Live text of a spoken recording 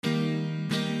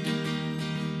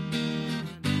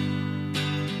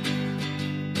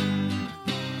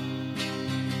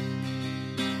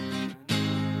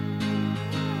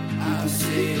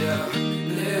see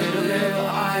the little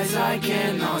eyes I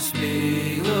cannot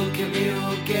speak. Look at me,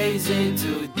 look gazing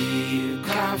too deep.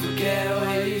 Can't forget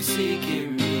where you're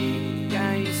seeking me.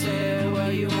 Can you say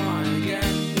what you want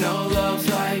again? No love,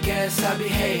 so I guess I'll be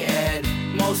hated.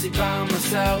 Mostly by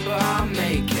myself, but I'll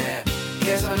make it.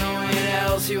 Guess I know anything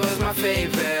else, he was my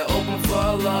favorite. Open for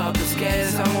love, but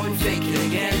scared I won't fake it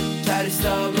again. Try to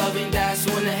stop loving, that's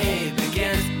when the hate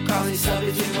begins. Causing stuff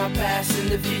between my past and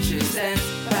the future tense.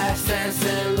 Past tense,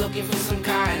 still looking for some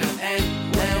kind of end.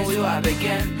 When will I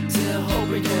begin? Still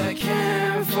hoping that I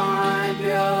can find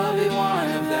you'll be one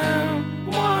of them.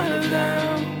 One of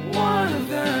them, one of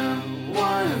them,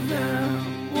 one of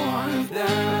them, one of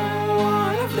them,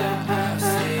 one of them. I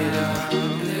see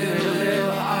the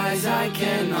little eyes I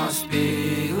cannot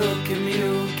speak. Look at me,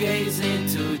 you gazing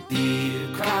too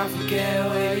deep. Can't forget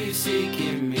where you're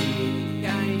seeking me.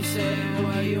 Can you say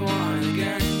what you want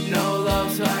again? No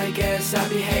love, so I guess I'll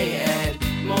be hated.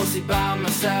 Mostly by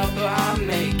myself, but I'll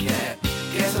make it.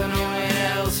 Guess I know anything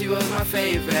else, he was my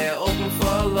favorite. Open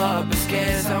for love, but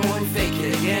scared I won't fake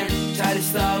it again. Try to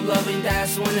stop loving,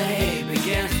 that's when the hate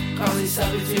begins. Causing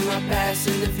stuff between my past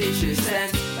and the future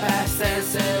tense. Past tense,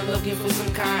 still looking for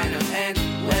some kind of end.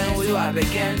 When will I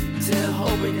begin? Still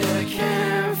hoping that I can